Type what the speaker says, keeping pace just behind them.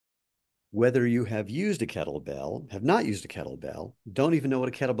Whether you have used a kettlebell, have not used a kettlebell, don't even know what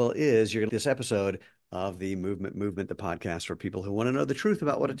a kettlebell is, you're going to this episode of the Movement, the podcast for people who want to know the truth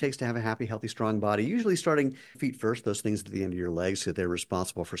about what it takes to have a happy, healthy, strong body, usually starting feet first, those things at the end of your legs, because they're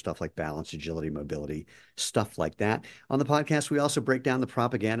responsible for stuff like balance, agility, mobility, stuff like that. On the podcast, we also break down the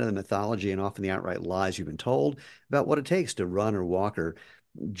propaganda, the mythology, and often the outright lies you've been told about what it takes to run or walk or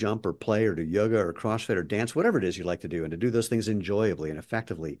jump or play or do yoga or CrossFit or dance, whatever it is you like to do, and to do those things enjoyably and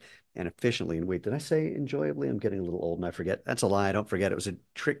effectively and efficiently. And wait, did I say enjoyably? I'm getting a little old and I forget. That's a lie. I don't forget. It was a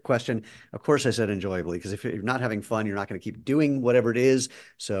trick question. Of course, I said enjoyably because if you're not having fun, you're not going to keep doing whatever it is.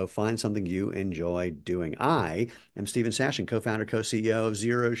 So find something you enjoy doing. I am Stephen Sashin, co-founder, co-CEO of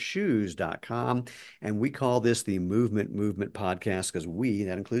ZeroShoes.com. And we call this the Movement Podcast because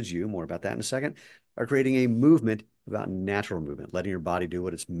that includes you, more about that in a second, are creating a movement about natural movement, letting your body do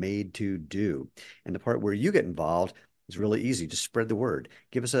what it's made to do. And the part where you get involved is really easy. Just spread the word.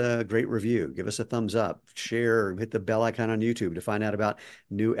 Give us a great review. Give us a thumbs up. Share, hit the bell icon on YouTube to find out about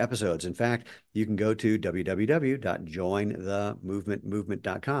new episodes. In fact, you can go to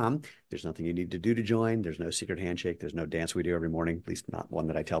www.jointhemovementmovement.com. There's nothing you need to do to join. There's no secret handshake. There's no dance we do every morning, at least not one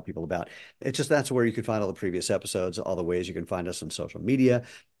that I tell people about. It's just that's where you can find all the previous episodes, all the ways you can find us on social media,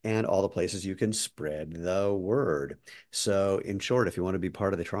 and all the places you can spread the word. So, in short, if you want to be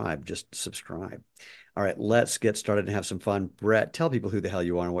part of the tribe, just subscribe. All right, let's get started and have some fun. Brett, tell people who the hell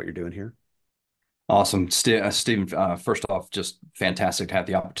you are and what you're doing here. Awesome. Stephen, first off, just fantastic to have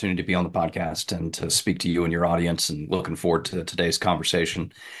the opportunity to be on the podcast and to speak to you and your audience, and looking forward to today's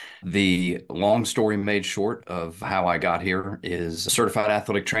conversation. The long story made short of how I got here is a certified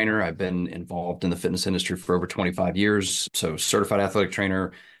athletic trainer. I've been involved in the fitness industry for over 25 years. So certified athletic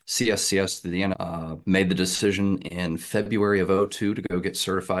trainer, CSCS to the end. Made the decision in February of '02 to go get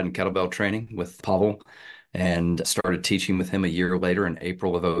certified in kettlebell training with Pavel, and started teaching with him a year later in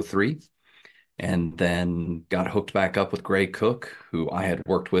April of '03, and then got hooked back up with Gray Cook, who I had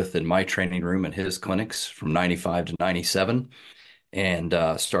worked with in my training room and his clinics from '95 to '97, and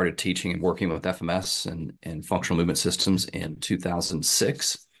started teaching and working with FMS and functional movement systems in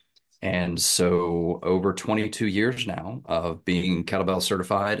 2006. And so over 22 years now of being kettlebell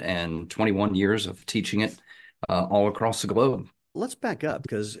certified and 21 years of teaching it all across the globe. Let's back up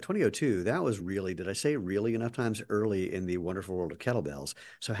because 2002, that was really, did I say really enough times early in the wonderful world of kettlebells?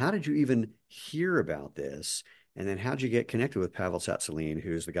 So, how did you even hear about this? And then, how did you get connected with Pavel Tsatsouline,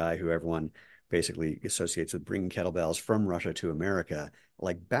 who's the guy who everyone basically associates with bringing kettlebells from Russia to America?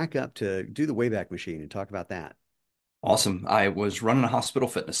 Like, back up to do the Wayback Machine and talk about that. Awesome. I was running a hospital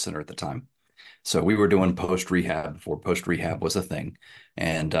fitness center at the time. So we were doing post rehab before post rehab was a thing.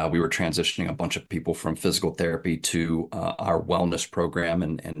 And we were transitioning a bunch of people from physical therapy to our wellness program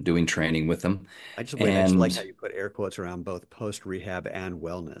and doing training with them. I just like how And you put air quotes around both post rehab and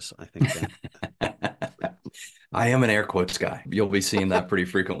wellness. I think that, I am an air quotes guy. You'll be seeing that pretty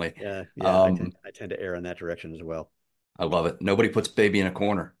frequently. yeah, Um, I tend to err in that direction as well. I love it. Nobody puts baby in a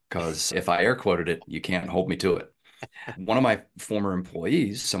corner, because if I air quoted it, you can't hold me to it. One of my former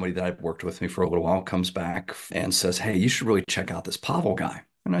employees, somebody that I'd worked with me for a little while, comes back and says, "Hey, you should really check out this Pavel guy."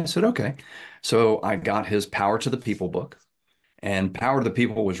 And I said, "Okay." So I got his Power to the People book. And Power to the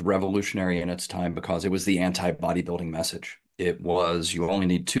People was revolutionary in its time because it was the anti-bodybuilding message. It was, you only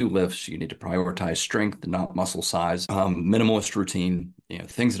need two lifts. You need to prioritize strength, not muscle size. Minimalist routine,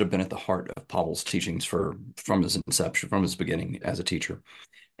 things that have been at the heart of Pavel's teachings from his inception, from his beginning as a teacher.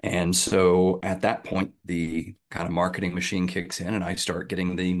 And so at that point, the kind of marketing machine kicks in, and I start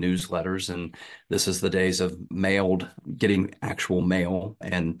getting the newsletters. And this is the days of getting actual mail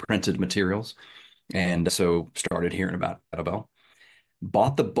and printed materials. And so started hearing about kettlebell,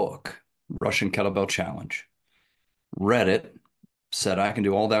 bought the book, Russian Kettlebell Challenge, read it, said I can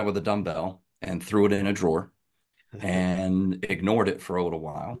do all that with a dumbbell, and threw it in a drawer and ignored it for a little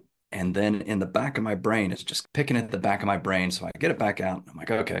while. And then in the back of my brain, it's just picking at the back of my brain. So I get it back out. I'm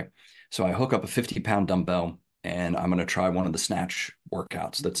like, okay. So I hook up a 50-pound dumbbell and I'm going to try one of the snatch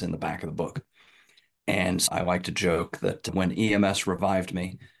workouts that's in the back of the book. And I like to joke that when EMS revived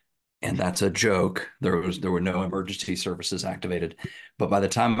me, and that's a joke, there were no emergency services activated. But by the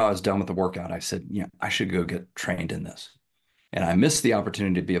time I was done with the workout, I said, yeah, I should go get trained in this. And I missed the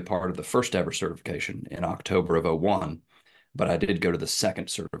opportunity to be a part of the first ever certification in October of '01, but I did go to the second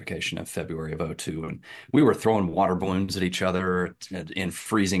certification in February of '02. And we were throwing water balloons at each other in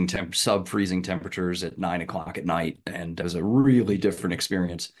sub-freezing temperatures at 9 o'clock at night. And it was a really different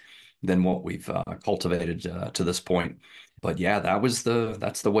experience than what we've cultivated to this point. But yeah, that's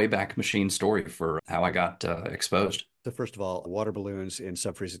the Wayback Machine story for how I got exposed. So first of all, water balloons in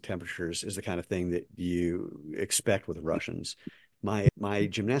sub-freezing temperatures is the kind of thing that you expect with Russians. My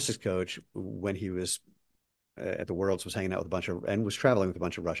gymnastics coach, when he was at the Worlds, was hanging out with a bunch of and was traveling with a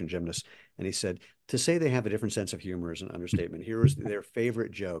bunch of Russian gymnasts, and he said to say they have a different sense of humor is an understatement. Here was their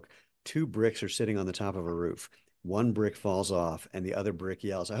favorite joke: two bricks are sitting on the top of a roof. One brick falls off, and the other brick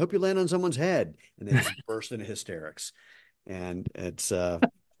yells, "I hope you land on someone's head!" And they just burst into hysterics. And it's a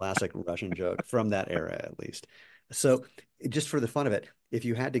classic Russian joke from that era, at least. So, just for the fun of it, if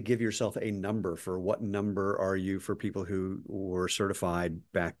you had to give yourself a number, for what number are you for people who were certified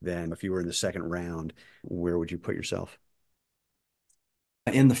back then? If you were in the second round, where would you put yourself?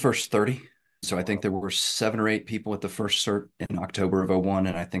 In the first 30. So I think Wow. there were 7 or 8 people at the first cert in October of '01,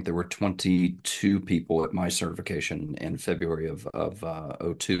 and I think there were 22 people at my certification in February of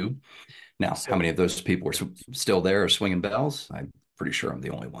 '02. Now, how So many of those people are still there or swinging bells? I'm pretty sure I'm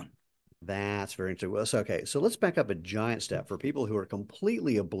the only one. that's very interesting. Well, so, okay, so let's back up a giant step for people who are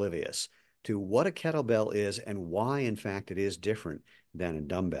completely oblivious to what a kettlebell is and why, in fact, it is different than a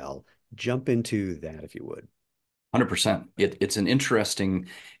dumbbell. Jump into that if you would. 100%.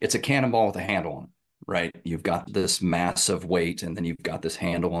 It's a cannonball with a handle on it, right? You've got this massive weight and then you've got this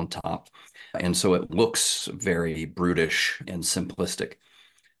handle on top. And so it looks very brutish and simplistic.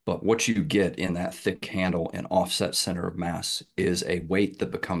 But what you get in that thick handle and offset center of mass is a weight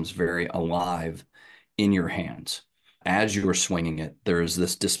that becomes very alive in your hands. As you are swinging it, there is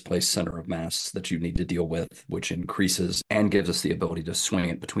this displaced center of mass that you need to deal with, which increases and gives us the ability to swing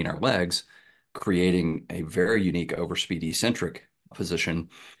it between our legs, creating a very unique overspeed eccentric position.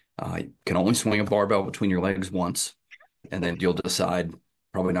 You can only swing a barbell between your legs once, and then you'll decide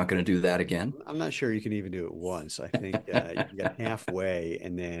probably not going to do that again. I'm not sure you can even do it once. I think you can get halfway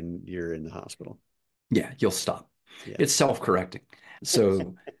and then you're in the hospital. Yeah, you'll stop. Yeah. It's self-correcting.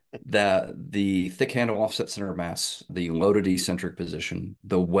 So the thick handle offset center of mass, the loaded eccentric position,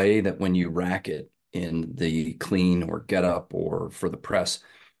 the way that when you rack it in the clean or get up or for the press,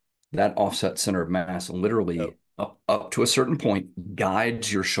 that offset center of mass So literally up to a certain point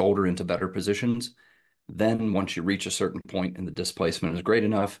guides your shoulder into better positions. Then once you reach a certain point and the displacement is great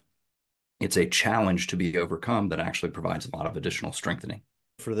enough, it's a challenge to be overcome that actually provides a lot of additional strengthening.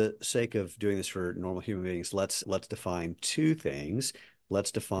 for the sake of doing this for normal human beings, let's define two things.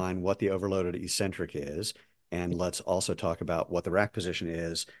 Let's define what the overloaded eccentric is, and let's also talk about what the rack position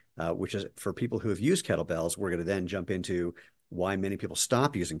is, which is for people who have used kettlebells. We're going to then jump into why many people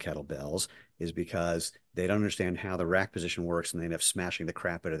stop using kettlebells is because they don't understand how the rack position works and they end up smashing the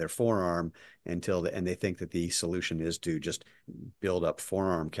crap out of their forearm and they think that the solution is to just build up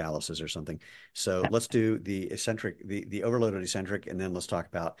forearm calluses or something. So let's do the overloaded eccentric, and then let's talk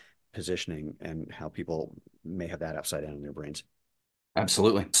about positioning and how people may have that upside down in their brains.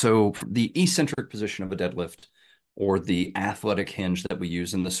 Absolutely. So the eccentric position of a deadlift or the athletic hinge that we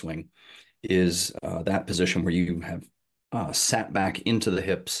use in the swing is that position where you have sat back into the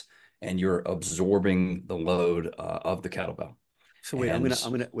hips and you're absorbing the load of the kettlebell. So wait, And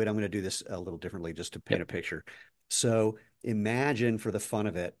I'm gonna do this a little differently just to paint a yep, picture. So imagine for the fun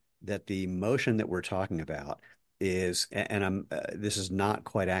of it that the motion that we're talking about is, and this is not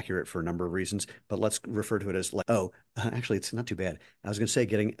quite accurate for a number of reasons, but let's refer to it as like, oh, actually, it's not too bad. I was gonna say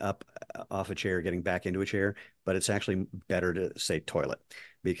getting up off a chair, getting back into a chair, but it's actually better to say toilet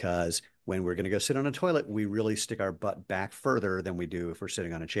because when we're going to go sit on a toilet, we really stick our butt back further than we do if we're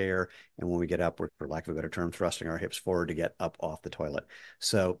sitting on a chair. And when we get up, we're, for lack of a better term, thrusting our hips forward to get up off the toilet.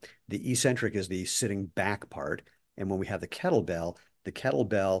 So the eccentric is the sitting back part. And when we have the kettlebell,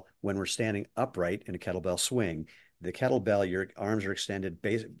 when we're standing upright in a kettlebell swing, the kettlebell, your arms are extended,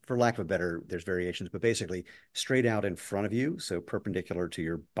 for lack of a better, there's variations, but basically straight out in front of you, so perpendicular to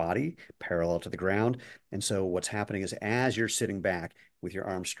your body, parallel to the ground. And so what's happening is as you're sitting back with your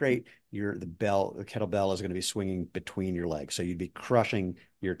arms straight, the kettlebell is going to be swinging between your legs. So you'd be crushing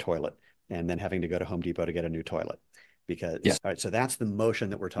your toilet and then having to go to Home Depot to get a new toilet. yeah, Because, all right, so that's the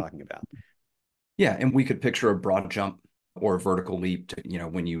motion that we're talking about. yeah. And we could picture a broad jump or a vertical leap to,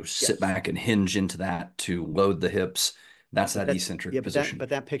 when you sit Yes. back and hinge into that to load the hips, that's But that that, yeah, eccentric but that, position. but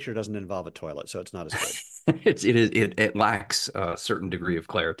that picture doesn't involve a toilet, so it's not as good. It lacks a certain degree of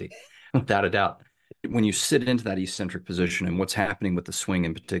clarity, without a doubt. When you sit into that eccentric position, and what's happening with the swing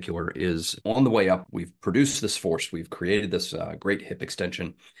in particular is on the way up, we've produced this force, we've created this great hip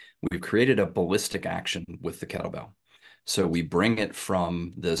extension, we've created a ballistic action with the kettlebell. So we bring it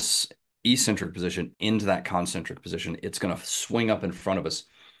from this eccentric position into that concentric position. It's going to swing up in front of us.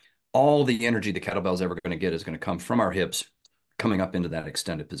 All the energy the kettlebell is ever going to get is going to come from our hips, coming up into that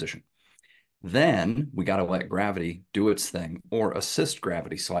extended position. Then we got to let gravity do its thing or assist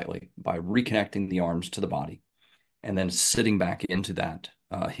gravity slightly by reconnecting the arms to the body and then sitting back into that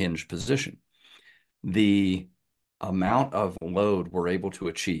hinge position. The amount of load we're able to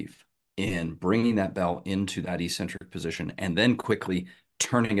achieve in bringing that bell into that eccentric position and then quickly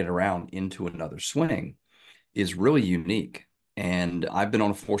turning it around into another swing is really unique. And I've been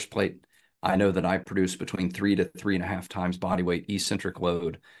on a force plate. I know that I produce between 3 to 3.5 times body weight eccentric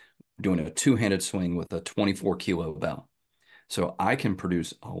load doing a two-handed swing with a 24 kilo bell. So I can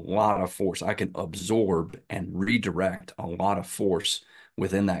produce a lot of force. I can absorb and redirect a lot of force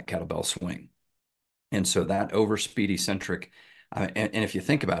within that kettlebell swing. And so that overspeed eccentric, and if you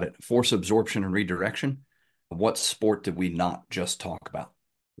think about it, force absorption and redirection, what sport did we not just talk about?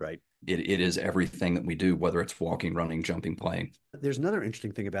 Right. It is everything that we do, whether it's walking, running, jumping, playing. There's another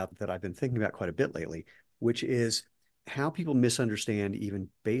interesting thing about that I've been thinking about quite a bit lately, which is how people misunderstand even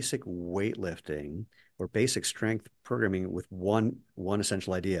basic weightlifting or basic strength programming with one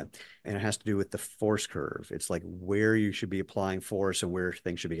essential idea. And it has to do with the force curve. It's like where you should be applying force and where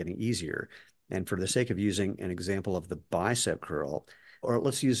things should be getting easier. And for the sake of using an example of the bicep curl, or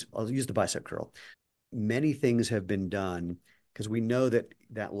I'll use the bicep curl. Many things have been done because we know that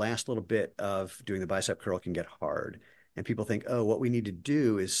that last little bit of doing the bicep curl can get hard. And people think, oh, what we need to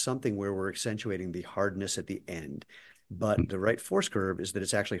do is something where we're accentuating the hardness at the end. But the right force curve is that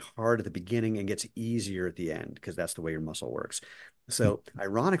it's actually hard at the beginning and gets easier at the end because that's the way your muscle works. So,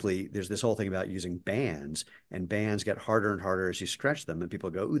 ironically, there's this whole thing about using bands, and bands get harder and harder as you stretch them. And people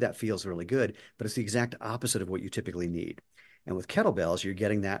go, ooh, that feels really good. But it's the exact opposite of what you typically need. And with kettlebells, you're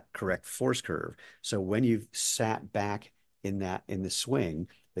getting that correct force curve. So when you've sat back in the swing,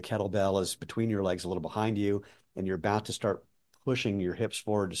 the kettlebell is between your legs, a little behind you, and you're about to start pushing your hips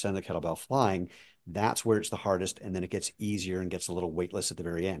forward to send the kettlebell flying. That's where it's the hardest, and then it gets easier and gets a little weightless at the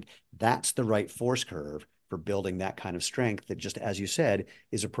very end. That's the right force curve for building that kind of strength that, just as you said,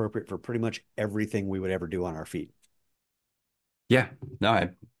 is appropriate for pretty much everything we would ever do on our feet. Yeah, no,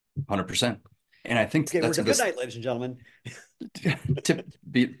 100%. And I think Okay, we're that's good this night, ladies and gentlemen. tip,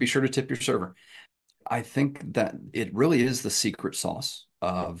 be sure to tip your server. I think that it really is the secret sauce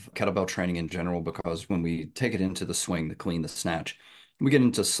of kettlebell training in general, because when we take it into the swing, the clean, the snatch, we get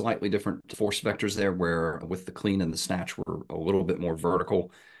into slightly different force vectors there, where with the clean and the snatch, we're a little bit more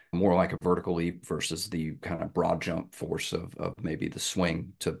vertical, more like a vertical leap versus the kind of broad jump force of maybe the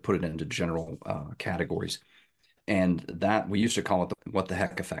swing, to put it into general categories. And that we used to call it the what the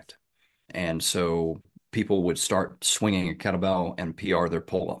heck effect. And so people would start swinging a kettlebell and PR their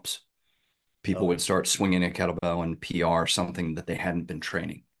pull-ups. People Oh, would start swinging a kettlebell and PR something that they hadn't been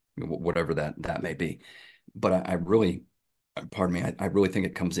training, whatever that may be. But I really, pardon me, I really think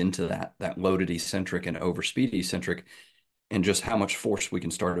it comes into that loaded eccentric and overspeed eccentric, and just how much force we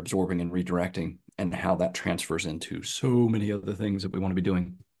can start absorbing and redirecting, and how that transfers into so many other things that we want to be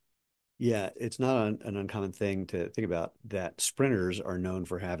doing. yeah, it's not an uncommon thing to think about that sprinters are known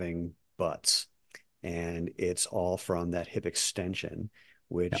for having butts, and it's all from that hip extension, Yeah.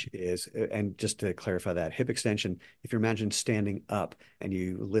 which is, and just to clarify that hip extension, if you imagine standing up and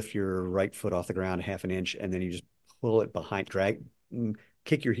you lift your right foot off the ground half an inch and then you just pull it behind,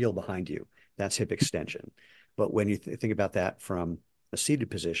 kick your heel behind you, that's hip extension. But when you think about that from a seated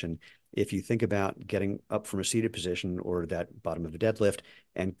position, if you think about getting up from a seated position or that bottom of a deadlift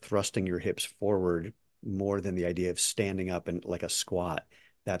and thrusting your hips forward more than the idea of standing up and like a squat,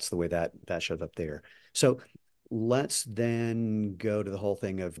 that's the way that shows up there. So let's then go to the whole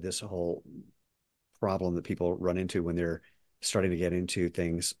thing of this whole problem that people run into when they're starting to get into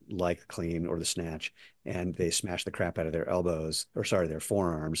things like clean or the snatch, and they smash the crap out of their elbows, or sorry, their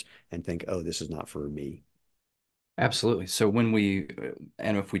forearms, and think, oh, this is not for me. Absolutely. So when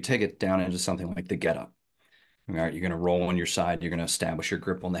and if we take it down into something like the get up, all right, you're going to roll on your side, you're going to establish your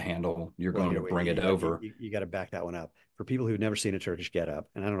grip on the handle, you're Well, going to here, wait, bring it over. you got to back that one up. For people who've never seen a Turkish get up,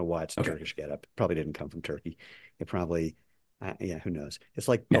 and I don't know why it's a Okay. Turkish get up, it probably didn't come from Turkey. It probably, yeah, who knows? It's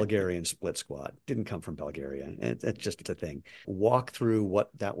like Yeah. Bulgarian split squat. Didn't come from Bulgaria. It's just a thing. Walk through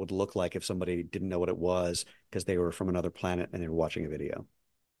what that would look like if somebody didn't know what it was because they were from another planet and they were watching a video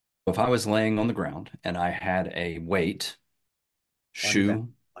If I was laying on the ground and I had a weight, on your back, shoe,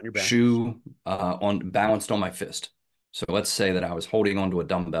 on your back. shoe on balanced on my fist. So let's say that I was holding onto a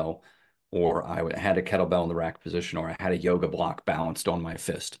dumbbell, or I had a kettlebell in the rack position, or I had a yoga block balanced on my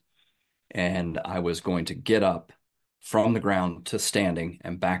fist, and I was going to get up from the ground to standing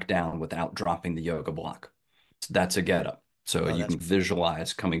and back down without dropping the yoga block. That's a get up. So Oh, you that's can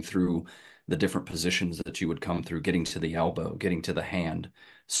visualize coming through the different positions that you would come through, getting to the elbow, getting to the hand,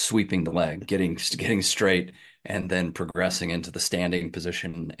 sweeping the leg, getting straight, and then progressing into the standing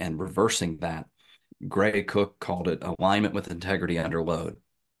position and reversing that. Gray Cook called it alignment with integrity under load.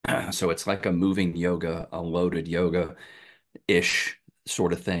 So it's like a moving yoga, a loaded yoga ish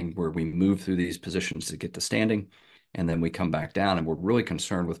sort of thing, where we move through these positions to get to standing. and then we come back down, and we're really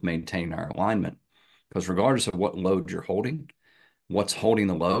concerned with maintaining our alignment because regardless of what load you're holding, what's holding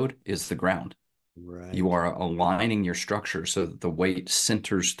the load is the ground. You Right. are aligning your structure so that the weight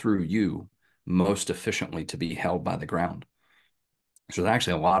centers through you most efficiently to be held by the ground. So there's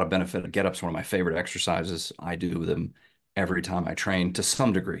actually a lot of benefit. Get up's one of my favorite exercises. I do them every time I train to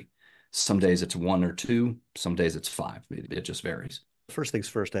some degree. Some days it's one or two, some days it's five. It just varies. First things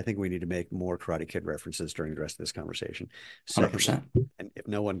first, I think we need to make more Karate Kid references during the rest of this conversation. Secondly, 100%. and if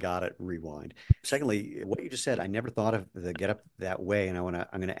no one got it, rewind. Secondly, what you just said, I never thought of the get up that way, and I'm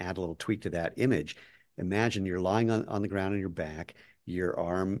going to add a little tweak to that image. Imagine you're lying on the ground on your back, your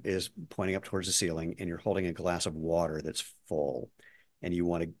arm is pointing up towards the ceiling, and you're holding a glass of water that's full, and you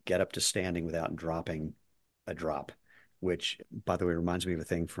want to get up to standing without dropping a drop, which, by the way, reminds me of a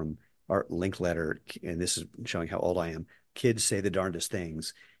thing from our link letter, and this is showing how old I am. Kids say the darndest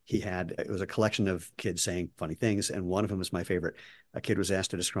things. It was a collection of kids saying funny things, and one of them is my favorite. A kid was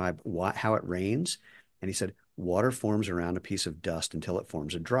asked to describe how it rains, and he said, water forms around a piece of dust until it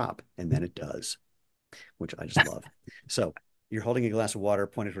forms a drop, and then it does, which I just love. So you're holding a glass of water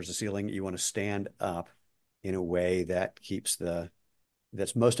pointed towards the ceiling. You want to stand up in a way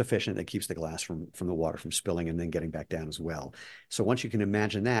that's most efficient, that keeps the glass from the water from spilling and then getting back down as well. So once you can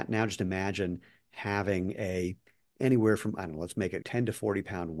imagine that, now just imagine having a anywhere from, I don't know, let's make it 10 to 40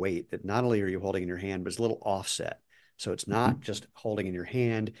 pound weight that not only are you holding in your hand, but it's a little offset. So it's not just holding in your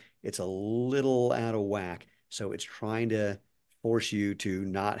hand, it's a little out of whack. So it's trying to force you to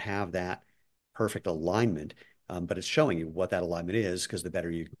not have that perfect alignment, but it's showing you what that alignment is, because the better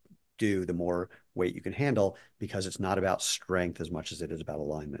you do, the more weight you can handle, because it's not about strength as much as it is about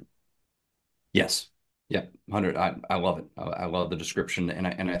alignment. Yes. Yeah. 100. I love it. I love the description.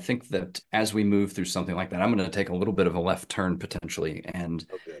 And I think that as we move through something like that, I'm going to take a little bit of a left turn potentially. And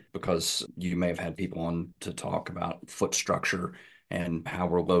Oh, good. because you may have had people on to talk about foot structure and how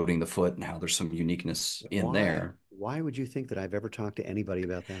we're loading the foot and how there's some uniqueness in Why? there. Why would you think that I've ever talked to anybody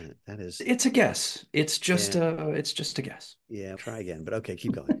about that? That is, It's a guess. yeah, It's just a guess. yeah, try again, but okay,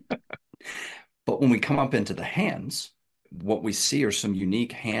 keep going. But when we come up into the hands, what we see are some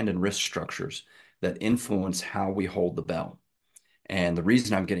unique hand and wrist structures that influence how we hold the bell. And the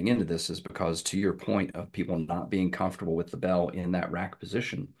reason I'm getting into this is because, to your point of people not being comfortable with the bell in that rack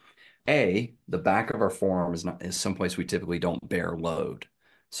position, the back of our forearm is someplace we typically don't bear load.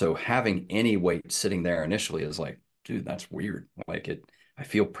 So having any weight sitting there initially is like, dude, that's weird. I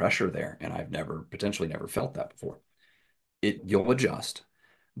feel pressure there, and I've never potentially never felt that before. You'll adjust,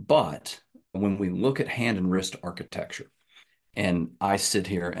 but when we look at hand and wrist architecture, and I sit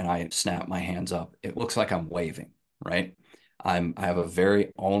here and I snap my hands up, it looks like I'm waving, right? I have a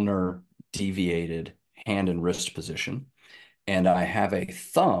very ulnar deviated hand and wrist position, and I have a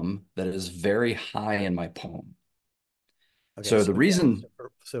thumb that is very high in my palm. Okay, So so the again, reason,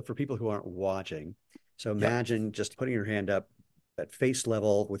 so for people who aren't watching, so yeah, imagine just putting your hand up at face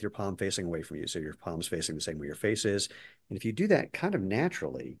level with your palm facing away from you. So your palm's facing the same way your face is. And if you do that kind of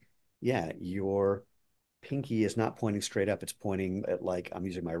naturally, yeah, your pinky is not pointing straight up. It's pointing at, like, I'm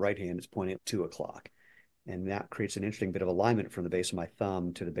using my right hand, it's pointing at 2 o'clock. And that creates an interesting bit of alignment from the base of my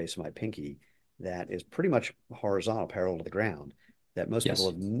thumb to the base of my pinky that is pretty much horizontal, parallel to the ground, that most people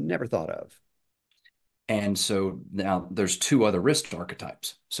yes. have never thought of. And so now there's two other wrist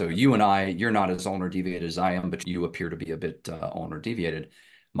archetypes. So you Okay. and I, you're not as ulnar deviated as I am, but you appear to be a bit ulnar deviated.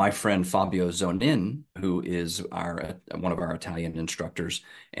 My friend Fabio Zonin, who is our one of our Italian instructors,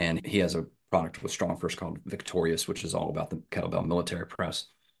 and he has a product with Strong First called Victorious, which is all about the kettlebell military press.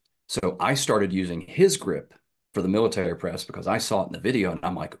 So I started using his grip for the military press because I saw it in the video and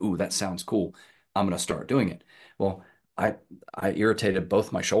I'm like, ooh, that sounds cool. I'm going to start doing it. Well, I I irritated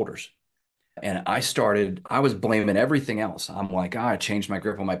both my shoulders. And I was blaming everything else. I'm like, I changed my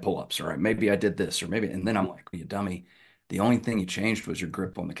grip on my pull-ups, or maybe I did this, or maybe, and then I'm like, you dummy, the only thing you changed was your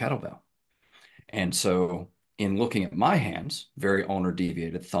grip on the kettlebell. And so in looking at my hands, very ulnar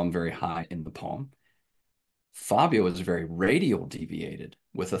deviated, thumb very high in the palm. Fabio is very radial deviated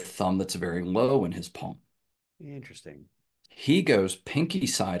with a thumb that's very low in his palm. Interesting. He goes pinky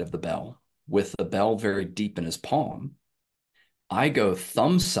side of the bell with the bell very deep in his palm. I go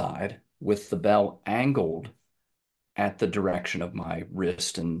thumb side with the bell angled at the direction of my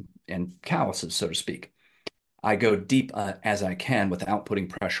wrist and calluses, so to speak. I go deep as I can without putting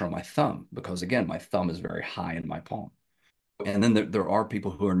pressure on my thumb because, again, my thumb is very high in my palm. And then there are people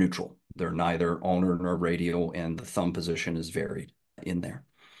who are neutral. They're neither ulnar nor radial, and the thumb position is varied in there.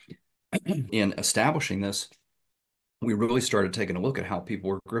 In establishing this, we really started taking a look at how people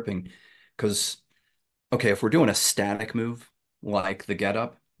were gripping because, okay, if we're doing a static move like the get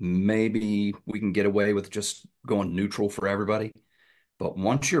up, maybe we can get away with just going neutral for everybody. But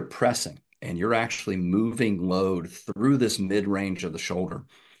once you're pressing and you're actually moving load through this mid range of the shoulder,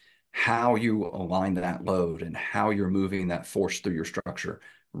 how you align that load and how you're moving that force through your structure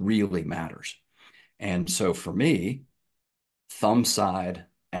really matters. And so for me, thumb side,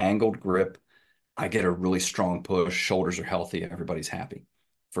 angled grip, I get a really strong push, shoulders are healthy, everybody's happy.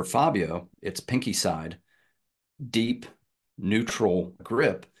 For Fabio, it's pinky side, deep, neutral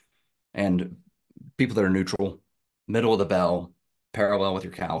grip, and people that are neutral, middle of the bell, parallel with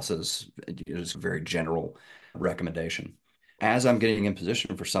your calluses, is a very general recommendation. As I'm getting in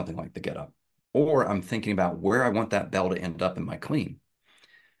position for something like the get up, or I'm thinking about where I want that bell to end up in my clean,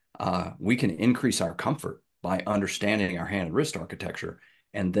 we can increase our comfort by understanding our hand and wrist architecture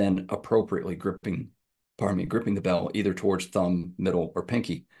and then appropriately gripping the bell either towards thumb, middle, or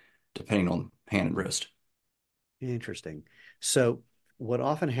pinky, depending on hand and wrist. Interesting. So, what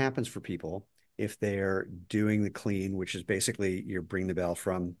often happens for people if they're doing the clean, which is basically you're bringing the bell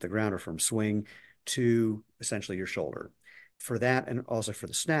from the ground or from swing to essentially your shoulder. For that, and also for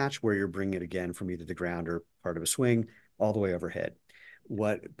the snatch, where you're bringing it again from either the ground or part of a swing all the way overhead.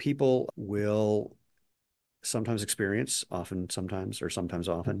 What people will sometimes experience, often sometimes, or sometimes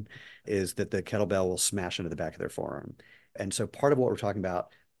often, is that the kettlebell will smash into the back of their forearm. And so part of what we're talking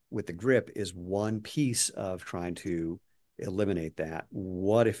about with the grip is one piece of trying to eliminate that.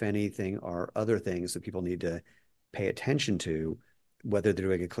 What, if anything, are other things that people need to pay attention to, whether they're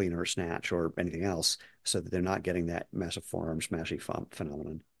doing a clean or a snatch or anything else, so that they're not getting that massive forearm smashing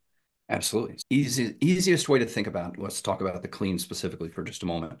phenomenon? Absolutely. Easiest way to think about, let's talk about the clean specifically for just a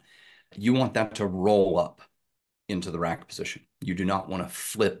moment. You want that to roll up into the rack position. You do not want to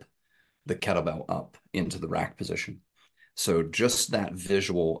flip the kettlebell up into the rack position. So just that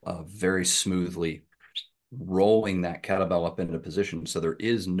visual of very smoothly rolling that kettlebell up into position so there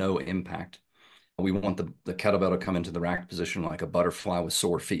is no impact. We want the kettlebell to come into the rack position like a butterfly with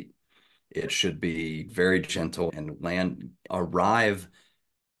sore feet. It should be very gentle and arrive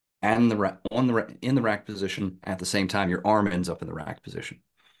and in the rack position at the same time your arm ends up in the rack position.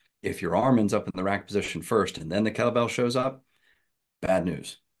 If your arm ends up in the rack position first and then the kettlebell shows up, bad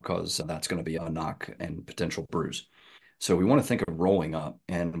news because that's going to be a knock and potential bruise. So we want to think of rolling up.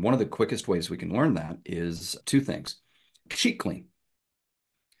 And one of the quickest ways we can learn that is two things. Cheek clean.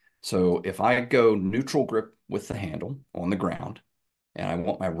 So if I go neutral grip with the handle on the ground and I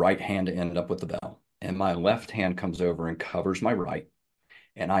want my right hand to end up with the bell and my left hand comes over and covers my right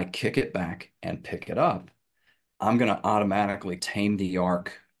and I kick it back and pick it up, I'm going to automatically tame the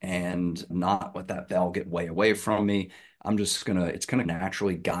arc and not let that bell get way away from me. It's going to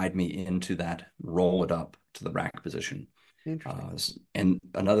naturally guide me into that roll it up to the rack position. Interesting. And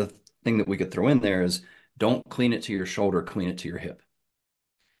another thing that we could throw in there is don't clean it to your shoulder, clean it to your hip.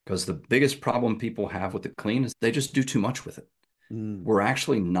 Because the biggest problem people have with the clean is they just do too much with it. Mm. We're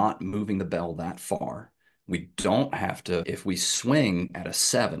actually not moving the bell that far. We don't have to, if we swing at a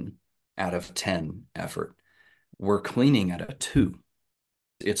 7 out of 10 effort, we're cleaning at a 2.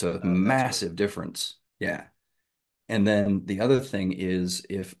 It's a That's good. massive difference. Yeah. And then the other thing is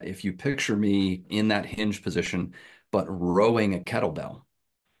if you picture me in that hinge position, but rowing a kettlebell.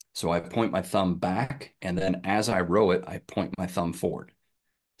 So I point my thumb back, and then as I row it, I point my thumb forward.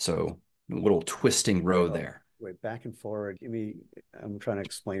 So a little twisting row Oh, there. wait, back and forward. I'm trying to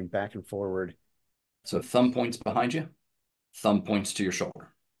explain back and forward. So thumb points behind you, thumb points to your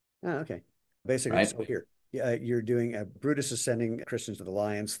shoulder, Oh, okay. Basically, right? so here, yeah, you're doing Brutus is sending Christians to the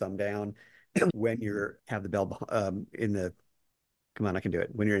lions, thumb down. When you're have the bell in the, come on, I can do it.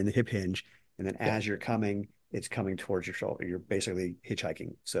 When you're in the hip hinge, and then Yep. as you're coming, it's coming towards your shoulder. You're basically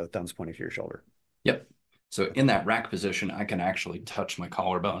hitchhiking. So thumb's pointing to your shoulder. Yep. So in that rack position, I can actually touch my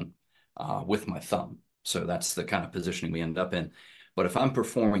collarbone with my thumb. So that's the kind of positioning we end up in. But if I'm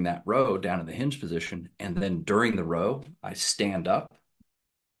performing that row down in the hinge position, and then during the row, I stand up,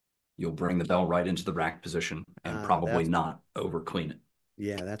 you'll bring the bell right into the rack position and probably That's not over clean it.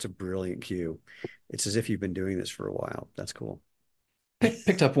 Yeah, that's a brilliant cue. It's as if you've been doing this for a while. That's cool.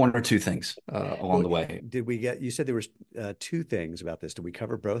 Picked up one or two things along Well, the way. did we get, you said there was two things about this. Did we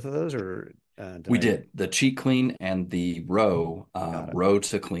cover both of those or did We I? did the cheat clean and the Got it. row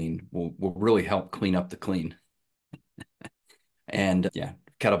to clean will really help clean up the clean. And yeah,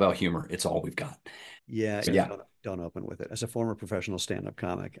 kettlebell humor, it's all we've got. Yeah, So yeah, don't open with it. As a former professional stand-up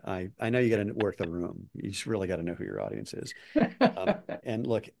comic, I know you got to work the room. You just really got to know who your audience is. And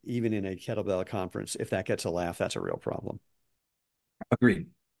look, even in a kettlebell conference, if that gets a laugh, that's a real problem. agreed.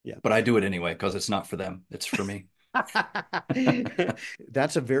 Yeah. But I do it anyway because it's not for them, it's for me.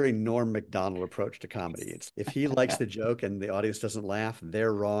 That's a very Norm Macdonald approach to comedy. It's if he likes the joke and the audience doesn't laugh,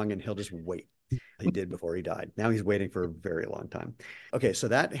 they're wrong and he'll just wait. He did before he died. Now he's waiting for a very long time. Okay, so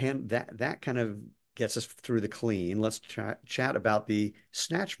that kind of gets us through the clean. Let's chat about the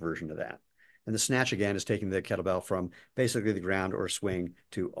snatch version of that. And the snatch again is taking the kettlebell from basically the ground or swing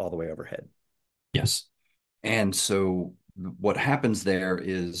to all the way overhead. Yes. And so what happens there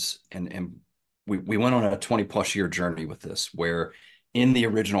is, and we went on a 20 plus year journey with this, where in the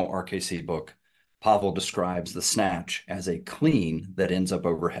original RKC book, Pavel describes the snatch as a clean that ends up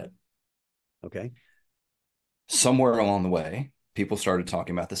overhead. Okay. Somewhere along the way, people started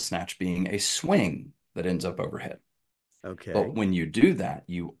talking about the snatch being a swing that ends up overhead. But Okay. when you do that,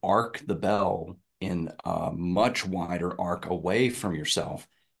 you arc the bell in a much wider arc away from yourself.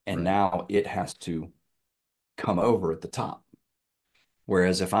 And Right. now it has to come over at the top.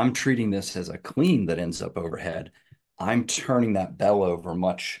 Whereas if I'm treating this as a clean that ends up overhead, I'm turning that bell over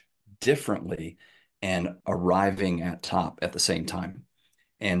much differently and arriving at top at the same time.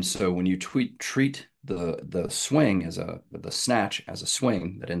 And so when you treat the swing as the snatch as a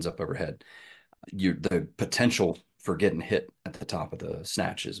swing that ends up overhead, the potential for getting hit at the top of the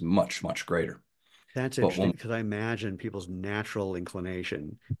snatch is much, much greater. That's But interesting when because I imagine people's natural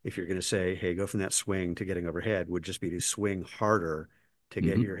inclination, if you're going to say, hey, go from that swing to getting overhead, would just be to swing harder to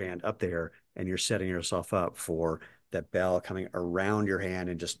get mhm, your hand up there. And you're setting yourself up for that bell coming around your hand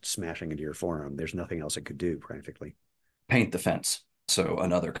and just smashing into your forearm. There's nothing else it could do, practically. paint the fence. So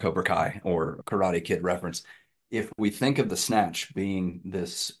another Cobra Kai or Karate Kid reference. If we think of the snatch being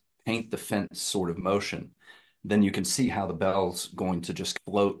this paint the fence sort of motion, then you can see how the bell's going to just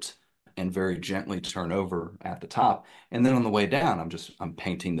float and very gently turn over at the top. And then on the way down, I'm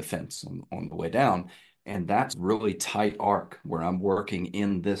painting the fence on the way down. And that's really tight arc where I'm working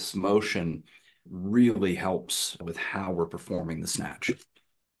in this motion really helps with how we're performing the snatch.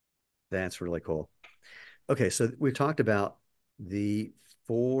 That's really cool. Okay, so we've talked about the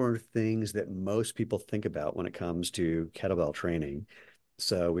four things that most people think about when it comes to kettlebell training.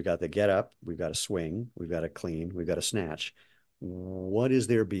 So we've got the get up, we've got a swing, we've got a clean, we've got a snatch. What is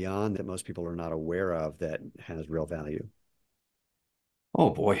there beyond that most people are not aware of that has real value? Oh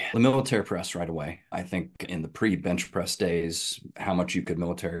boy, the military press right away. I think in the pre-bench press days, how much you could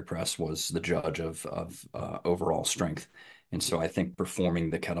military press was the judge of overall strength. And so I think performing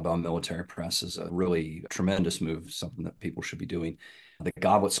the kettlebell military press is a really tremendous move, something that people should be doing. The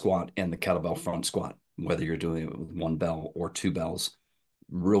goblet squat and the kettlebell front squat, whether you're doing it with one bell or two bells,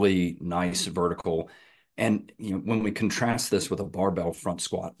 really nice vertical. And when we contrast this with a barbell front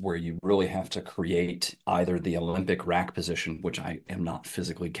squat, where you really have to create either the Olympic rack position, which I am not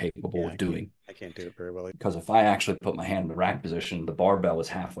physically capable Yeah, of doing, I can't do it very well. because if I actually put my hand in the rack position, the barbell is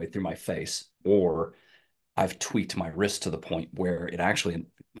halfway through my face, or I've tweaked my wrist to the point where it actually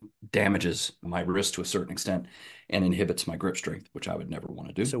damages my wrist to a certain extent and inhibits my grip strength, which I would never want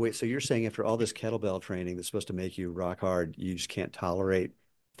to do. So wait, so you're saying after all this kettlebell training that's supposed to make you rock hard, you just can't tolerate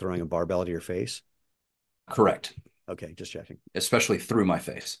throwing a barbell to your face? Correct. Okay, just checking. Especially through my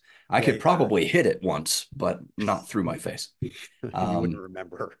face. I Yeah, could probably hit it once, but not through my face. you wouldn't Um,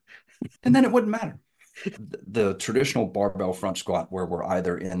 remember. and then it wouldn't matter. The traditional barbell front squat, where we're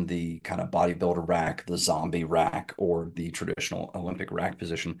either in the kind of bodybuilder rack, the zombie rack, or the traditional Olympic rack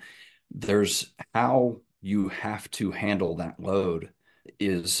position, there's how you have to handle that load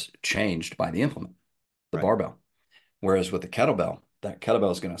is changed by the implement, the Right. barbell. Whereas with the kettlebell, that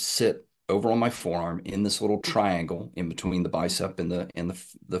kettlebell is going to sit over on my forearm in this little triangle in between the bicep and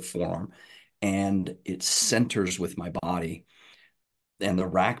the forearm, and it centers with my body. And the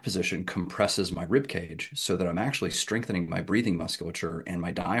rack position compresses my rib cage so that I'm actually strengthening my breathing musculature and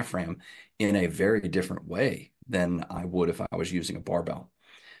my diaphragm in a very different way than I would if I was using a barbell.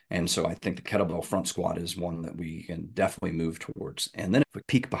 And so I think the kettlebell front squat is one that we can definitely move towards. And then if we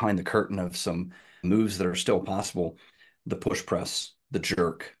peek behind the curtain of some moves that are still possible, the push press, the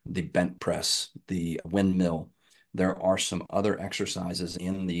jerk, the bent press, the windmill, there are some other exercises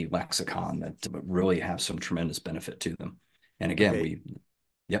in the lexicon that really have some tremendous benefit to them. And again, Okay.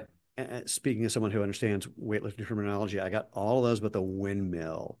 yep, Speaking of someone who understands weightlifting terminology, I got all of those but the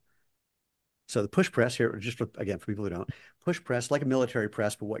windmill. So the push press here, just for, again, for people who don't, push press like a military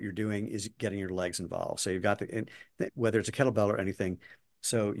press, but what you're doing is getting your legs involved. So you've got whether it's a kettlebell or anything.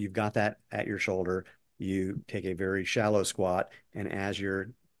 So you've got that at your shoulder. You take a very shallow squat, and as you're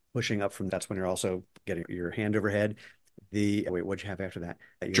pushing up from, that's when you're also getting your hand overhead. Wait, what'd you have after that?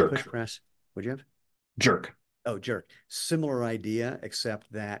 You had push jerk, press. What'd you have? jerk. Oh, jerk. Similar idea,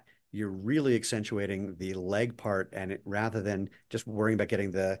 except that you're really accentuating the leg part, and rather than just worrying about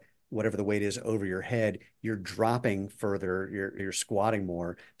getting whatever the weight is over your head, you're dropping further, you're squatting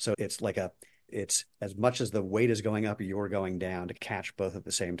more. So it's as much as the weight is going up, you're going down to catch both at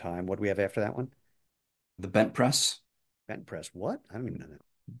the same time. What do we have after that one? The bent press. Bent press. What? I don't even know that.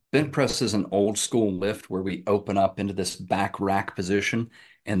 Bent press is an old school lift where we open up into this back rack position,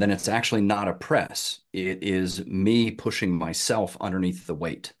 and then it's actually not a press. It is me pushing myself underneath the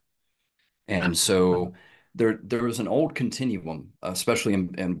weight. And so there was an old continuum, especially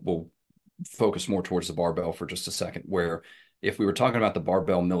and we'll focus more towards the barbell for just a second, where if we were talking about the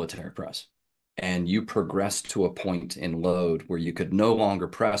barbell military press and you progressed to a point in load where you could no longer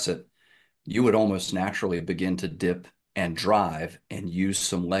press it, you would almost naturally begin to dip and drive and use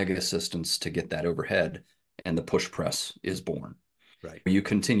some leg assistance to get that overhead, and the push press is born. Right. You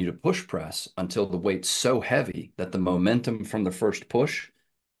continue to push press until the weight's so heavy that the momentum from the first push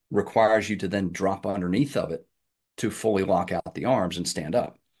requires you to then drop underneath of it to fully lock out the arms and stand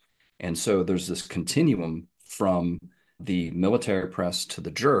up. And so there's this continuum from the military press to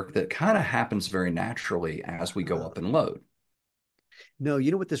the jerk that kind of happens very naturally as we go Uh, up in load. no,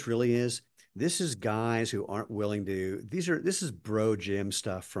 you know what this really is? This is guys who aren't willing to, this is bro gym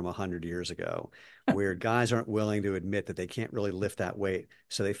stuff from 100 years ago, where guys aren't willing to admit that they can't really lift that weight.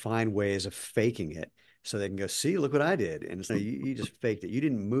 So they find ways of faking it so they can go, see, look what I did. And so you just faked it. You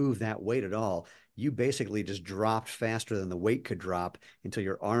didn't move that weight at all. You basically just dropped faster than the weight could drop until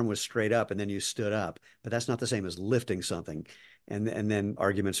your arm was straight up and then you stood up. But that's not the same as lifting something. And then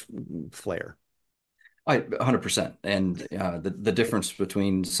arguments flare. 100%. And the difference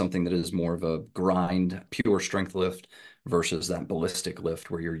between something that is more of a grind, pure strength lift versus that ballistic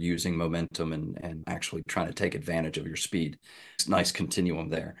lift where you're using momentum and actually trying to take advantage of your speed. It's a nice continuum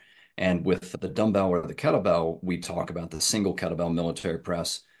there. And with the dumbbell or the kettlebell, we talk about the single kettlebell military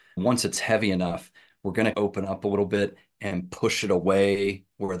press. Once it's heavy enough, we're going to open up a little bit and push it away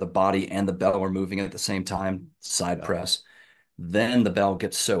where the body and the bell are moving at the same time, side Got it. press. Then the bell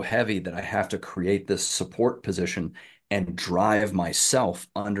gets so heavy that I have to create this support position and drive myself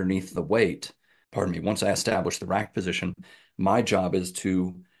underneath the weight. Pardon me. Once I establish the rack position, my job is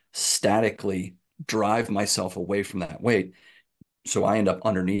to statically drive myself away from that weight. So I end up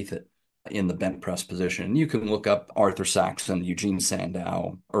underneath it in the bent press position. You can look up Arthur Saxon, Eugene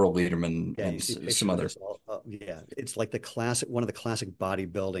Sandow, Earl Lederman, Yeah, you and see some pictures of other. this all. Yeah, it's like the classic, one of the classic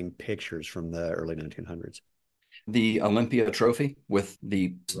bodybuilding pictures from the early 1900s. The Olympia trophy with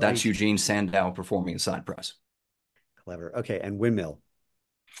that's Right. Eugene Sandow performing a side press. Clever. Okay, and windmill.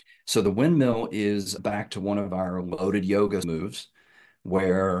 So the windmill is back to one of our loaded yoga moves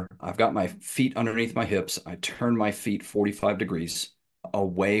where I've got my feet underneath my hips. I turn my feet 45 degrees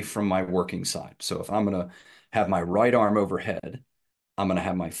away from my working side. So if I'm going to have my right arm overhead, I'm going to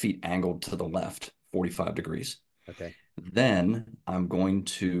have my feet angled to the left 45 degrees. Okay. Then I'm going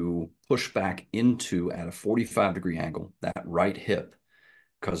to push back into at a 45-degree angle that right hip,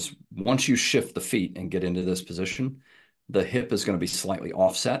 because once you shift the feet and get into this position, the hip is going to be slightly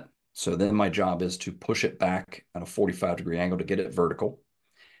offset. So then my job is to push it back at a 45-degree angle to get it vertical.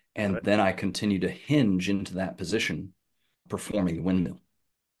 Got And it. then I continue to hinge into that position, performing the windmill.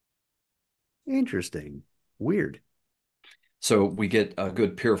 Interesting. Weird. So we get a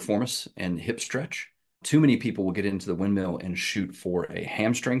good piriformis and hip stretch. Too many people will get into the windmill and shoot for a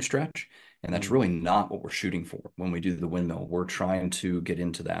hamstring stretch. And that's Mm. really not what we're shooting for when we do the windmill. We're trying to get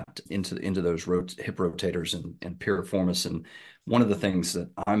into that, into those hip rotators and piriformis. And one of the things that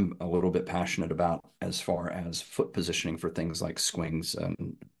I'm a little bit passionate about as far as foot positioning for things like swings,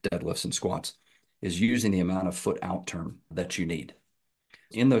 deadlifts, and squats is using the amount of foot out turn that you need.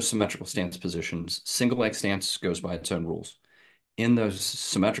 In those symmetrical stance positions, single leg stance goes by its own rules. In those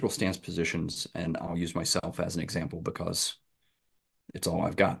symmetrical stance positions, and I'll use myself as an example because it's all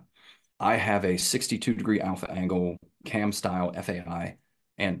I've got. I have a 62-degree alpha angle cam style FAI,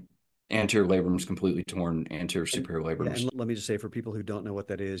 and anterior labrum is completely torn, anterior And superior yeah, and labrums. let me just say for people who don't know what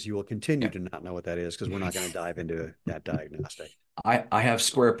that is, you will continue Yeah. to not know what that is because we're not going to dive into that diagnostic. I have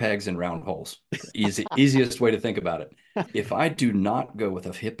square pegs and round holes. Easiest way to think about it. If I do not go with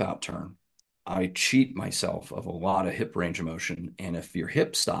a hip out turn, I cheat myself of a lot of hip range of motion. And if your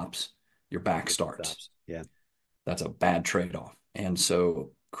hip stops, your back It starts. stops. Yeah. That's a bad trade-off. And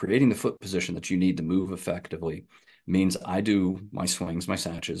so creating the foot position that you need to move effectively means I do my swings, my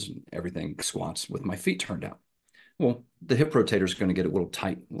snatches, everything squats with my feet turned out. Well, the hip rotator is going to get a little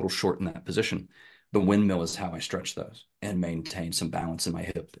tight, a little short in that position. The windmill is how I stretch those and maintain some balance in my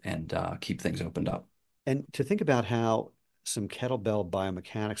hip and keep things opened up. And to think about how some kettlebell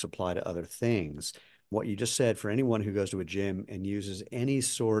biomechanics apply to other things, what you just said for anyone who goes to a gym and uses any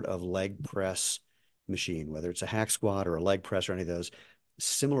sort of leg press machine, whether it's a hack squat or a leg press or any of those,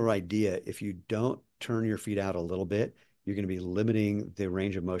 similar idea. If you don't turn your feet out a little bit, you're going to be limiting the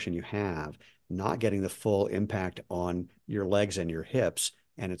range of motion you have, not getting the full impact on your legs and your hips.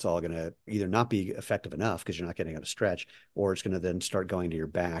 And it's all going to either not be effective enough because you're not getting out of stretch, or it's going to then start going to your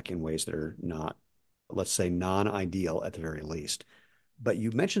back in ways that are not, let's say, non-ideal at the very least. But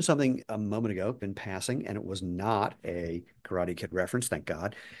you mentioned something a moment ago in passing, and it was not a Karate Kid reference, thank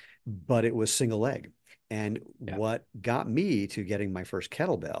God, but it was single leg. And Yeah. what got me to getting my first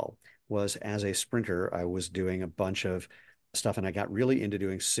kettlebell was as a sprinter, I was doing a bunch of stuff and I got really into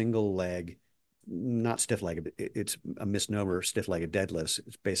doing single leg, not stiff leg. It's a misnomer, stiff legged deadlifts.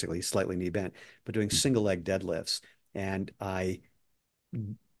 It's basically slightly knee bent, but doing single leg deadlifts. And I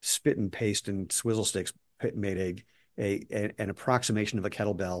spit and paste and swizzle sticks made an approximation of a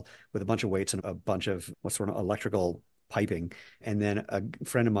kettlebell with a bunch of weights and a bunch of what sort of electrical piping. And then a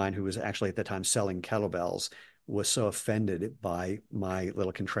friend of mine who was actually at the time selling kettlebells was so offended by my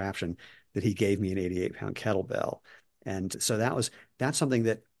little contraption that he gave me an 88-pound kettlebell. And so that's something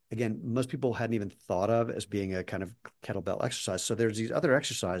that, again, most people hadn't even thought of as being a kind of kettlebell exercise. So there's these other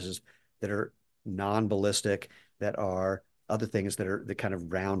exercises that are non-ballistic, that are other things that kind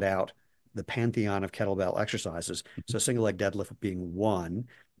of round out the pantheon of kettlebell exercises. So single leg deadlift being one.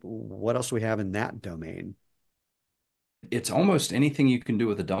 What else do we have in that domain? It's almost anything you can do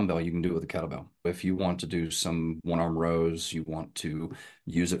with a dumbbell, you can do with a kettlebell. If you want to do some one arm rows, you want to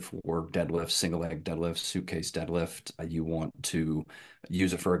use it for deadlift, single leg deadlift, suitcase deadlift, you want to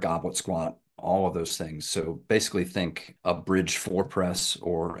use it for a goblet squat, all of those things. So basically, think a bridge floor press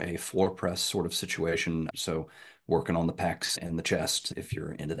or a floor press sort of situation. So working on the pecs and the chest, if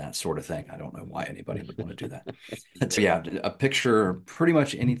you're into that sort of thing. I don't know why anybody would want to do that. So yeah, a picture pretty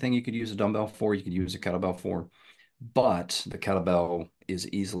much anything you could use a dumbbell for, you could use a kettlebell for, but the kettlebell is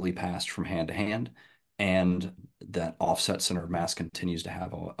easily passed from hand to hand, and that offset center of mass continues to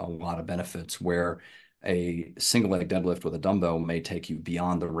have a lot of benefits where a single leg deadlift with a dumbbell may take you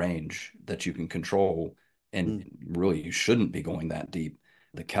beyond the range that you can control, and Mm. really you shouldn't be going that deep.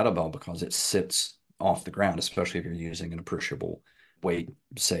 The kettlebell, because it sits off the ground, especially if you're using an appreciable weight,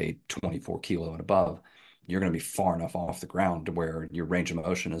 say 24 kilo and above, you're going to be far enough off the ground to where your range of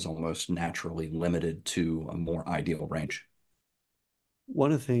motion is almost naturally limited to a more ideal range.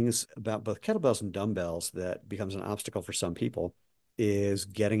 One of the things about both kettlebells and dumbbells that becomes an obstacle for some people is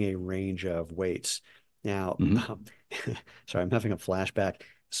getting a range of weights. Now, Mm-hmm. sorry, I'm having a flashback.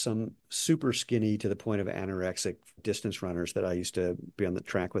 Some super skinny to the point of anorexic distance runners that I used to be on the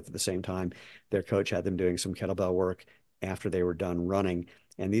track with at the same time, their coach had them doing some kettlebell work after they were done running.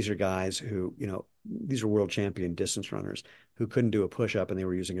 And these are guys who, these are world champion distance runners who couldn't do a push up and they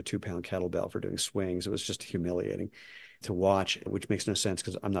were using a 2-pound kettlebell for doing swings. It was just humiliating to watch, which makes no sense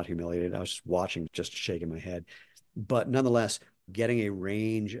because I'm not humiliated. I was just watching, just shaking my head. But nonetheless, getting a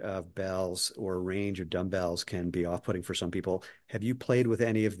range of bells or a range of dumbbells can be off-putting for some people. Have you played with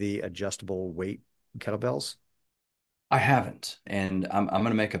any of the adjustable weight kettlebells? I haven't. And I'm going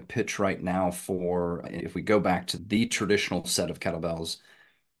to make a pitch right now for if we go back to the traditional set of kettlebells,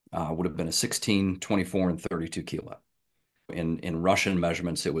 would have been a 16, 24, and 32 kilo. In Russian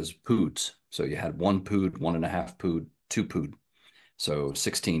measurements, it was poods. So you had one pood, 1.5 pood, two pood. So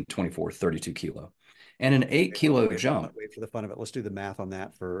 16, 24, 32 kilo. And an eight Hold on, kilo jump. wait for the fun of it. Let's do the math on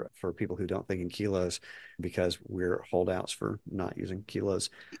that for people who don't think in kilos, because we're holdouts for not using kilos.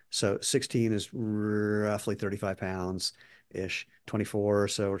 So 16 is roughly 35 pounds ish. 24,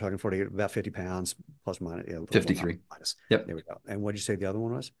 so we're talking 40, about 50 pounds plus minus, yeah, a little more 53. minus. Yep. There we go. And what did you say the other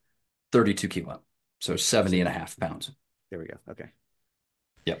one was? 32 kilo. So 70 and a 70. half pounds. There we go. Okay.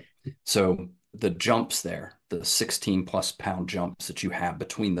 Yep. So the jumps there, the 16 plus pound jumps that you have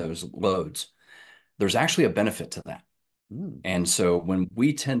between those loads, there's actually a benefit to that. Mm. And so when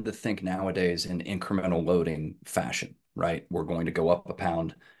we tend to think nowadays in incremental loading fashion, right? We're going to go up a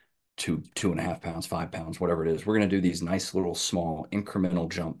pound to 2.5 pounds, 5 pounds, whatever it is. We're going to do these nice little small incremental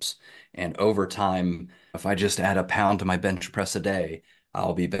jumps. And over time, if I just add a pound to my bench press a day,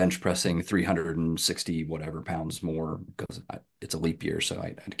 I'll be bench pressing 360 whatever pounds more because it's a leap year. So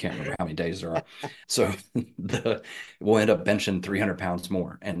I can't remember how many days there are. So we'll end up benching 300 pounds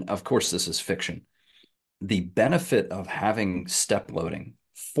more. And of course, this is fiction. The benefit of having step loading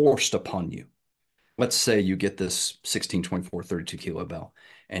forced upon you. Let's say you get this 16, 24, 32 kilo bell,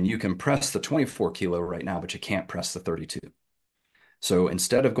 and you can press the 24 kilo right now, but you can't press the 32. So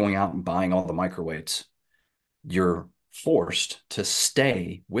instead of going out and buying all the microweights, you're forced to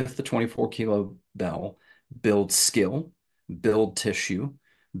stay with the 24 kilo bell, build skill, build tissue,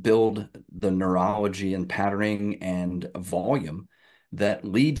 build the neurology and patterning and volume that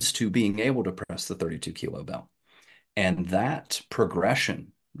leads to being able to press the 32 kilo bell. And that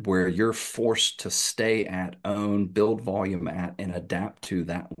progression where you're forced to stay at, own, build volume at, and adapt to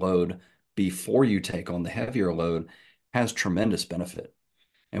that load before you take on the heavier load has tremendous benefit.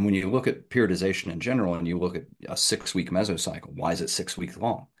 And when you look at periodization in general and you look at a 6 week mesocycle, why is it 6 weeks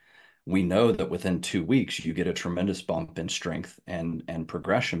long? We know that within 2 weeks, you get a tremendous bump in strength and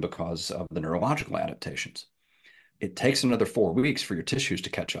progression because of the neurological adaptations. It takes another 4 weeks for your tissues to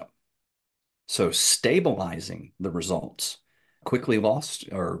catch up. So stabilizing the results, quickly lost,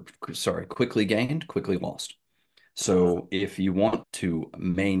 or sorry, quickly gained, quickly lost. Uh, So if you want to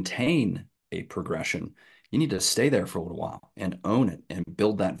maintain a progression, you need to stay there for a little while and own it and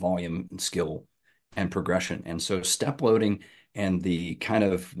build that volume and skill and progression. And so step loading and the kind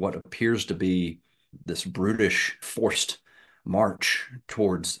of what appears to be this brutish forced march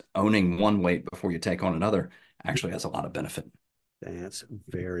towards owning one weight before you take on another actually has a lot of benefit. that's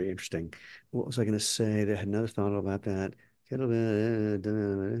very interesting. What was I going to say? I had another thought about that.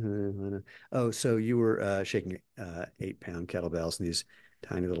 Oh, so you were shaking 8 pound kettlebells and these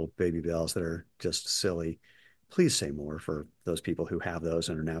tiny little baby bells that are just silly. Please say more for those people who have those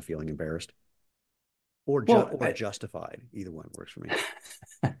and are now feeling embarrassed Well, or justified. Either one works for me.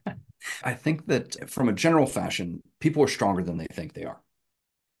 I think that from a general fashion, people are stronger than they think they are.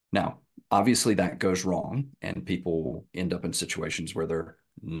 Now, obviously, that goes wrong, and people end up in situations where they're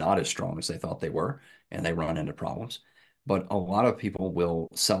not as strong as they thought they were, and they run into problems. But a lot of people will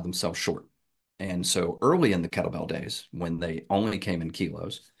sell themselves short. And so early in the kettlebell days, when they only came in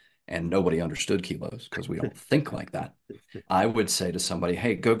kilos and nobody understood kilos because we don't think like that, I would say to somebody,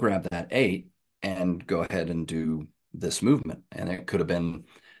 hey, go grab that 8 and go ahead and do this movement. And it could have been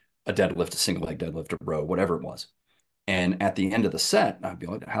a deadlift, a single leg deadlift, a row, whatever it was. And at the end of the set, I'd be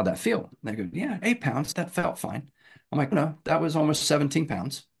like, how'd that feel? And they go, yeah, 8 pounds. That felt fine. I'm like, no, that was almost 17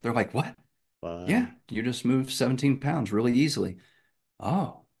 pounds. They're like, what? Yeah, Wow. you just moved 17 pounds really easily.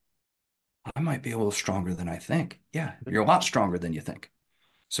 Oh, I might be a little stronger than I think. Yeah, you're a lot stronger than you think.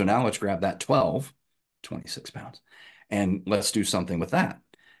 So now let's grab that 12, 26 pounds, and let's do something with that.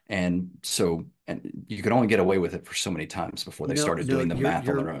 And so, and you could only get away with it for so many times before they started No, doing the math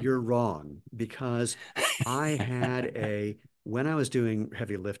on their own. you're wrong because I had a when I was doing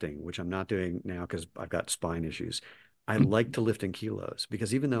heavy lifting, which I'm not doing now because I've got spine issues. I like to lift in kilos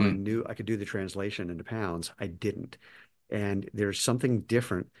because even though I Mm, knew I could do the translation into pounds, I didn't. And there's something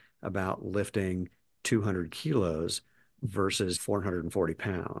different about lifting 200 kilos versus 440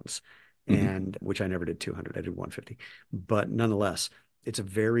 pounds, mhm, and which I never did 200. I did 150. But nonetheless, it's a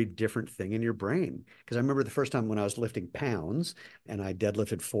very different thing in your brain. Because I remember the first time when I was lifting pounds and I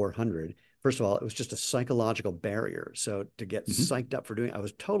deadlifted 400, first of all, it was just a psychological barrier. So to get mhm. psyched up for doing it, I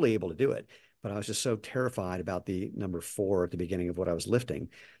was totally able to do it. But I was just so terrified about the number four at the beginning of what I was lifting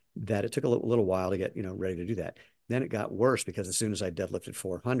that it took a little while to get, ready to do that. Then it got worse because as soon as I deadlifted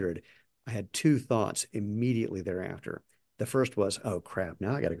 400, I had two thoughts immediately thereafter. The first was, oh crap,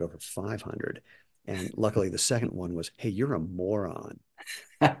 now I got to go for 500. And luckily, the second one was, hey, you're a moron.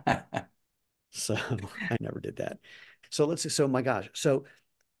 So I never did that. So my gosh. So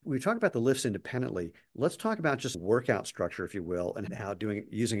we talked about the lifts independently. Let's talk about just workout structure, if you will, and how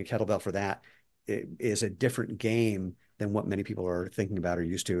using a kettlebell for that is a different game than what many people are thinking about or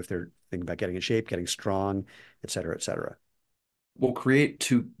used to if they're thinking about getting in shape, getting strong, et cetera, et cetera. We'll create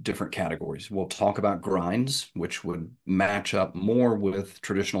two different categories. We'll talk about grinds, which would match up more with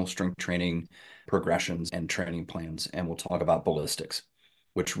traditional strength training progressions and training plans. And we'll talk about ballistics,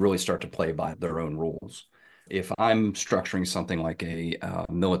 which really start to play by their own rules. If I'm structuring something like a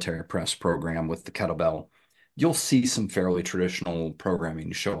military press program with the kettlebell, you'll see some fairly traditional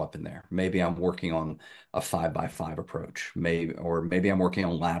programming show up in there. Maybe I'm working on a 5x5 approach, maybe I'm working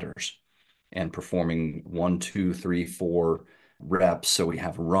on ladders and performing 1, 2, 3, 4 reps. So we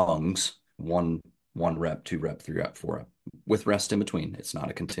have rungs, one rep, 2 rep, 3 rep, 4 rep, with rest in between. It's not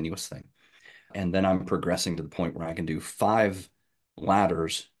a continuous thing. And then I'm progressing to the point where I can do 5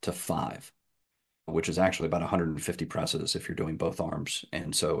 ladders to 5, which is actually about 150 presses if you're doing both arms.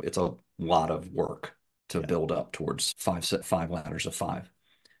 And so it's a lot of work to Yeah. build up towards 5 ladders of 5.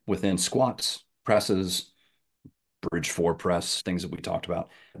 Within squats, presses, bridge four press, things that we talked about,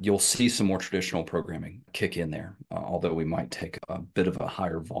 you'll see some more traditional programming kick in there, although we might take a bit of a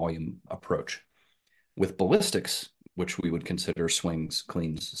higher volume approach. With ballistics, which we would consider swings,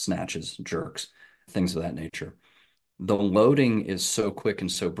 cleans, snatches, jerks, things of that nature, the loading is so quick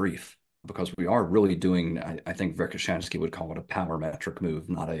and so brief because we are really doing, I think Verkhoshansky would call it a power metric move,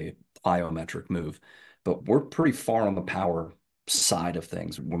 not a plyometric move. But we're pretty far on the power side of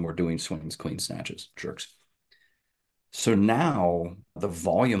things when we're doing swings, clean snatches, jerks. So now the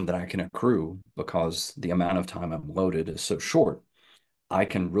volume that I can accrue because the amount of time I'm loaded is so short, I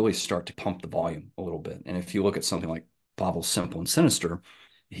can really start to pump the volume a little bit. And if you look at something like Pavel's Simple and Sinister,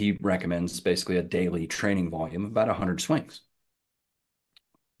 he recommends basically a daily training volume of about 100 swings.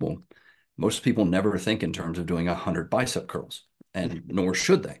 Well, most people never think in terms of doing 100 bicep curls, and nor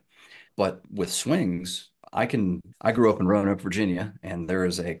should they. But with swings, I grew up in Roanoke, Virginia, and there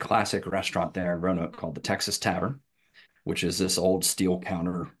is a classic restaurant there in Roanoke called the Texas Tavern, which is this old steel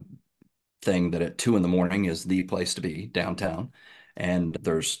counter thing that at 2 in the morning is the place to be downtown. And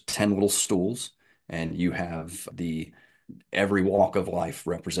there's 10 little stools, and you have the every walk of life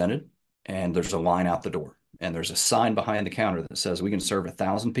represented. And there's a line out the door. And there's a sign behind the counter that says we can serve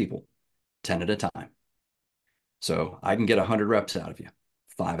 1,000 people 10 at a time. So I can get 100 reps out of you,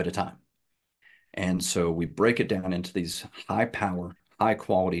 5 at a time. And so we break it down into these high power, high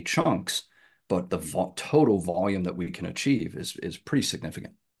quality chunks, but the total volume that we can achieve is pretty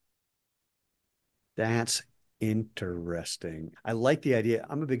significant. That's interesting. I like the idea.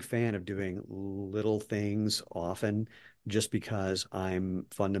 I'm a big fan of doing little things often just because I'm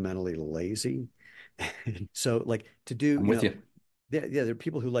fundamentally lazy. So, like to do, I'm with you. there are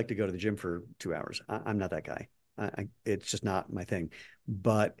people who like to go to the gym for 2 hours. I'm not that guy. It's just not my thing.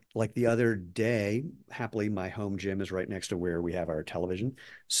 But like the other day, happily, my home gym is right next to where we have our television.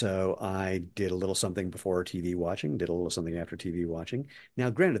 So I did a little something before TV watching, did a little something after TV watching. Now,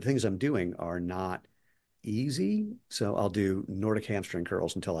 granted, the things I'm doing are not easy. So I'll do Nordic hamstring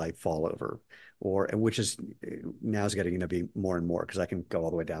curls until I fall over, or which is now is getting to be more and more because I can go all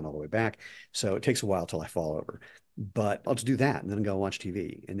the way down, all the way back. So it takes a while till I fall over. But I'll just do that and then go watch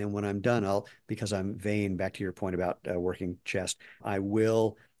TV. And then when I'm done, because I'm vain, back to your point about working chest, I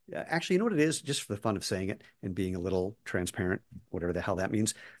will actually, you know what it is, just for the fun of saying it and being a little transparent, whatever the hell that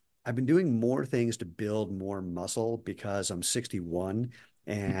means. I've been doing more things to build more muscle because I'm 61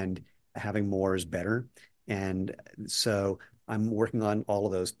 and having more is better. And so I'm working on all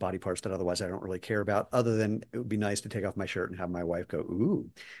of those body parts that otherwise I don't really care about, other than it would be nice to take off my shirt and have my wife go, ooh,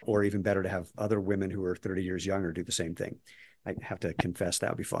 or even better to have other women who are 30 years younger do the same thing. I have to confess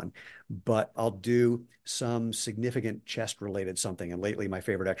that would be fun. But I'll do some significant chest related something. And lately, my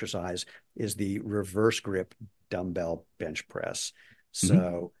favorite exercise is the reverse grip dumbbell bench press. Mhm.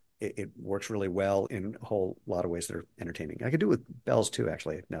 So it works really well in a whole lot of ways that are entertaining. I could do it with bells too,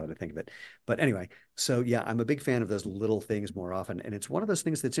 actually, now that I think of it. But anyway, so yeah, I'm a big fan of those little things more often. And it's one of those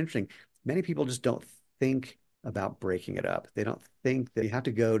things that's interesting. Many people just don't think about breaking it up. They don't think that you have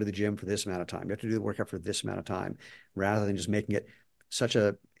to go to the gym for this amount of time. You have to do the workout for this amount of time, rather than just making it such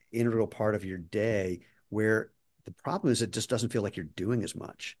a integral part of your day where the problem is it just doesn't feel like you're doing as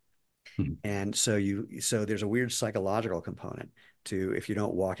much. Mhm. And so there's a weird psychological component to if you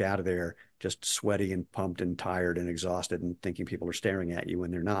don't walk out of there just sweaty and pumped and tired and exhausted and thinking people are staring at you when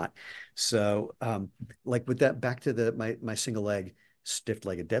they're not. So like with that, back to my single leg stiff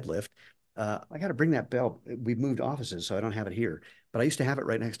legged deadlift, I got to bring that belt. We've moved offices, so I don't have it here, but I used to have it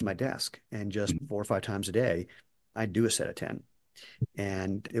right next to my desk, and just Mhm. 4 or 5 times a day, I'd do a set of 10.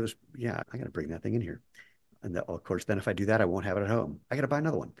 And it was, yeah, I got to bring that thing in here. And of course, then if I do that, I won't have it at home. I got to buy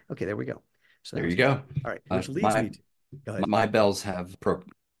another one. Okay, there we go. So that There was you easy. go. All right, Uh, which leads my me to go ahead. my bells have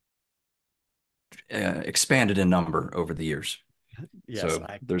expanded in number over the years. Yes, So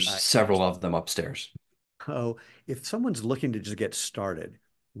there's I several understand. of them upstairs. Oh, if someone's looking to just get started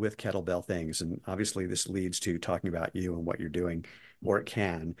with kettlebell things, and obviously this leads to talking about you and what you're doing, or it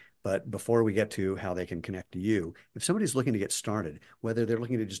can, but before we get to how they can connect to you, if somebody's looking to get started, whether they're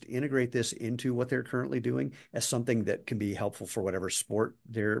looking to just integrate this into what they're currently doing as something that can be helpful for whatever sport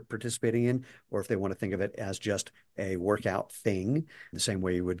they're participating in, or if they want to think of it as just a workout thing, the same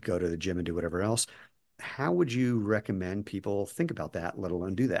way you would go to the gym and do whatever else, how would you recommend people think about that, let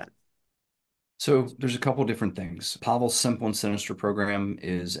alone do that? So there's a couple different things. Pavel's Simple and Sinister program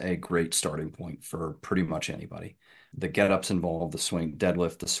is a great starting point for pretty much anybody. The get-ups involve the swing,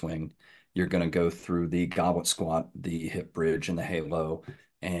 deadlift, the swing. You're going to go through the goblet squat, the hip bridge, and the halo.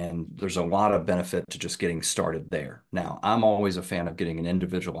 And there's a lot of benefit to just getting started there. Now, I'm always a fan of getting an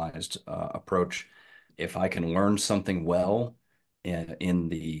individualized approach. If I can learn something well in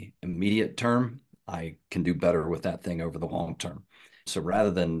the immediate term, I can do better with that thing over the long term. So rather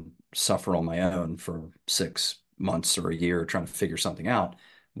than suffer on my own for 6 months or a year trying to figure something out,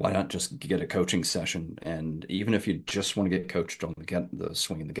 why not just get a coaching session? And even if you just want to get coached on the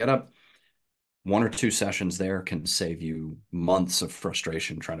swing and the get up, 1 or 2 sessions there can save you months of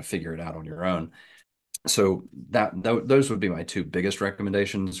frustration trying to figure it out on your own. So those would be my two biggest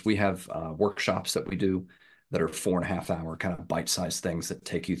recommendations. We have workshops that we do that are 4.5 hour kind of bite-sized things that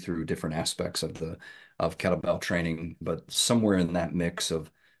take you through different aspects of of kettlebell training, but somewhere in that mix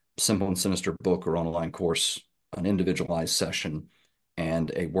of simple and sinister book or online course, an individualized session,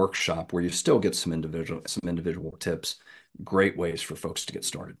 and a workshop where you still get some individual tips, great ways for folks to get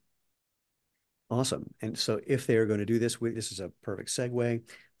started. Awesome. And so if they're going to do this, this is a perfect segue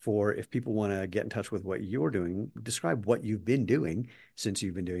for if people want to get in touch with what you're doing, describe what you've been doing since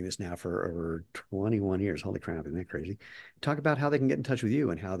you've been doing this now for over 21 years. Holy crap, isn't that crazy? Talk about how they can get in touch with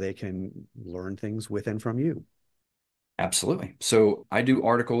you and how they can learn things with and from you. Absolutely. So I do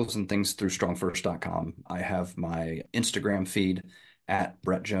articles and things through strongfirst.com. I have my Instagram feed at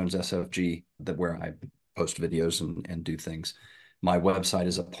Brett Jones SFG, that where I post videos and do things. My website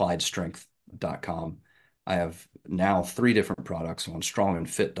is appliedstrength.com. I have now three different products on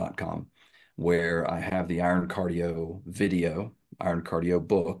strongandfit.com, where I have the Iron Cardio video, Iron Cardio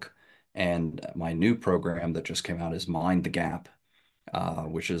book, and my new program that just came out is Mind the Gap,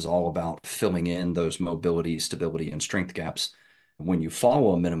 which is all about filling in those mobility, stability, and strength gaps. When you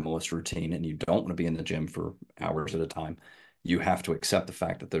follow a minimalist routine and you don't want to be in the gym for hours at a time, you have to accept the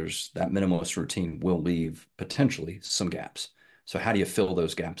fact that there's that minimalist routine will leave potentially some gaps. So how do you fill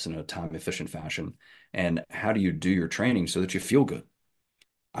those gaps in a time efficient fashion? And how do you do your training so that you feel good?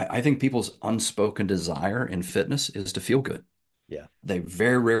 I think people's unspoken desire in fitness is to feel good. Yeah. They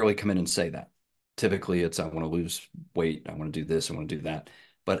very rarely come in and say that. Typically, it's I want to lose weight, I want to do this, I want to do that.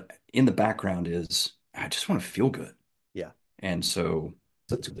 But in the background is I just want to feel good. Yeah. And so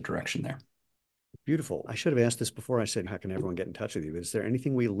that's the direction there. Beautiful. I should have asked this before I said, how can everyone get in touch with you? Is there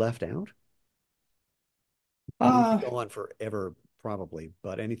anything we left out? I mean, we could Uh, go on forever, probably,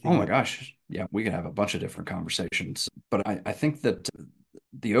 but oh anything my that, gosh. Yeah, we could have a bunch of different conversations. But I think that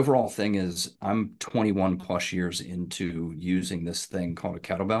the overall thing is I'm 21 plus years into using this thing called a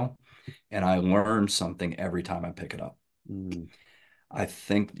kettlebell, and I learn something every time I pick it up. mm, I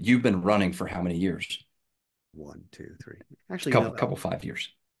think you've been running for how many years? one, two, three. Actually, Couple 5 years.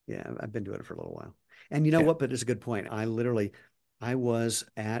 yeah, I've been doing it for a little while. And you know Yeah. what? But it's a good point. I was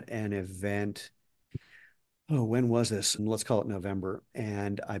at an event. Oh, when was this? Let's call it November.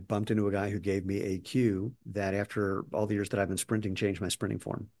 And I bumped into a guy who gave me a cue that after all the years that I've been sprinting, changed my sprinting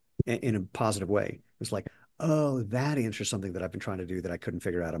form in a positive way. It was like, oh, that answers something that I've been trying to do that I couldn't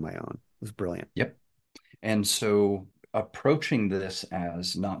figure out on my own. It was brilliant. Yep. And so approaching this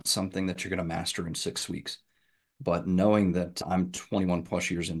as not something that you're going to master in 6 weeks, but knowing that I'm 21 plus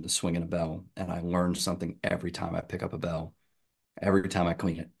years into swinging a bell and I learn something every time I pick up a bell, every time I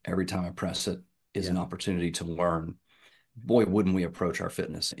clean it, every time I press it is Yeah. an opportunity to learn. Boy, wouldn't we approach our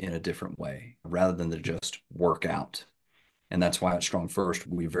fitness in a different way rather than to just work out. And that's why at Strong First,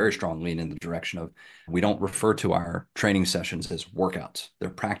 we very strongly lean in the direction of we don't refer to our training sessions as workouts, they're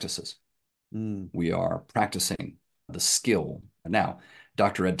practices. Mm, We are practicing the skill. Now,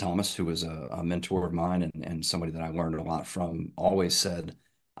 Dr. Ed Thomas, who was a mentor of mine and somebody that I learned a lot from, always said,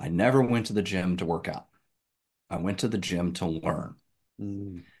 I never went to the gym to work out. I went to the gym to learn.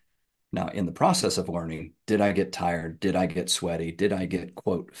 mm, Now, in the process of learning, did I get tired? Did I get sweaty? Did I get,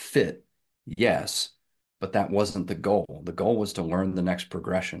 quote, fit? Yes, but that wasn't the goal. The goal was to learn the next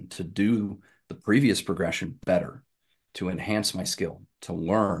progression, to do the previous progression better, to enhance my skill, to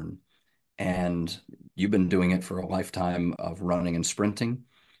learn. And you've been doing it for a lifetime of running and sprinting.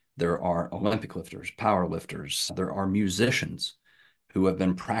 There are Olympic lifters, power lifters, there are musicians who have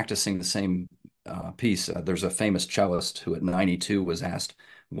been practicing the same piece. There's a famous cellist who at 92 was asked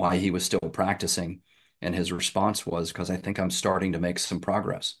why he was still practicing. And his response was, because I think I'm starting to make some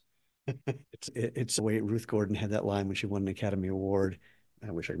progress. it's the way Ruth Gordon had that line when she won an Academy Award.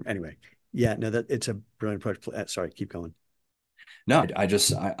 I wish I, anyway. Yeah, no, that it's a brilliant approach. Sorry, keep going. No,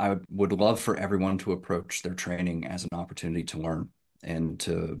 I would love for everyone to approach their training as an opportunity to learn and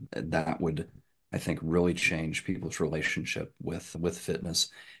to that would, I think, really change people's relationship with fitness.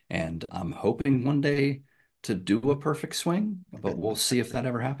 And I'm hoping one day to do a perfect swing, but we'll see if that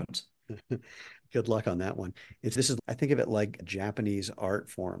ever happens. Good luck on that one. I think of it like Japanese art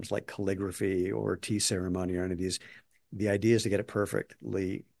forms like calligraphy or tea ceremony or any of these. The idea is to get it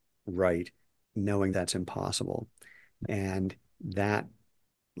perfectly right, knowing that's impossible. And that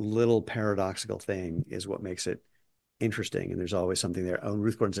little paradoxical thing is what makes it interesting. And there's always something there. Oh,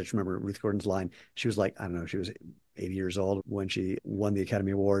 Ruth Gordon said, you remember Ruth Gordon's line? She was like, I don't know, she was 80 years old when she won the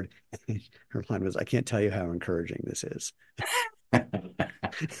Academy Award. Her line was, I can't tell you how encouraging this is.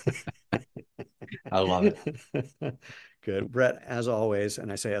 I love it. Good. Brett, as always,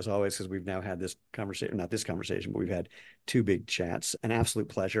 and I say as always because we've now had this conversation, not this conversation, but we've had two big chats. An absolute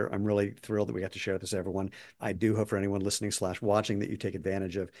pleasure. I'm really thrilled that we got to share this with everyone. I do hope for anyone listening slash watching that you take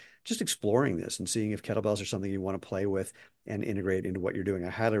advantage of just exploring this and seeing if kettlebells are something you want to play with and integrate into what you're doing. I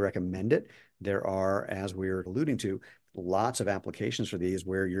highly recommend it. There are, as we are alluding to, lots of applications for these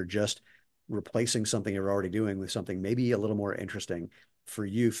where you're just replacing something you're already doing with something maybe a little more interesting for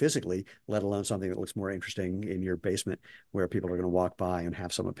you physically, let alone something that looks more interesting in your basement where people are going to walk by and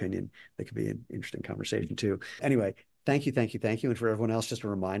have some opinion. That could be an interesting conversation too. Anyway, thank you, thank you, thank you. And for everyone else, just a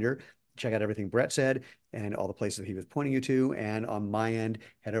reminder, check out everything Brett said and all the places that he was pointing you to. And on my end,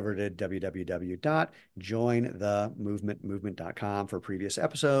 head over to www.jointhemovementmovement.com for previous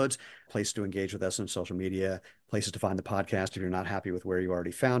episodes, places to engage with us on social media, places to find the podcast if you're not happy with where you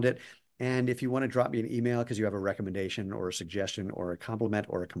already found it. And if you want to drop me an email because you have a recommendation or a suggestion or a compliment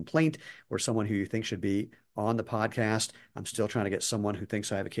or a complaint or someone who you think should be on the podcast, I'm still trying to get someone who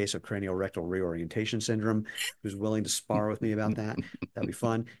thinks I have a case of cranial rectal reorientation syndrome who's willing to spar with me about that. That'd be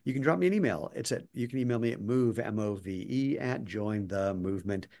fun. You can drop me an email. You can email me at move, at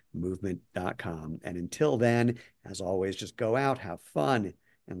jointhemovementmovement.com. And until then, as always, just go out, have fun,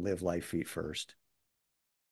 and live life feet first.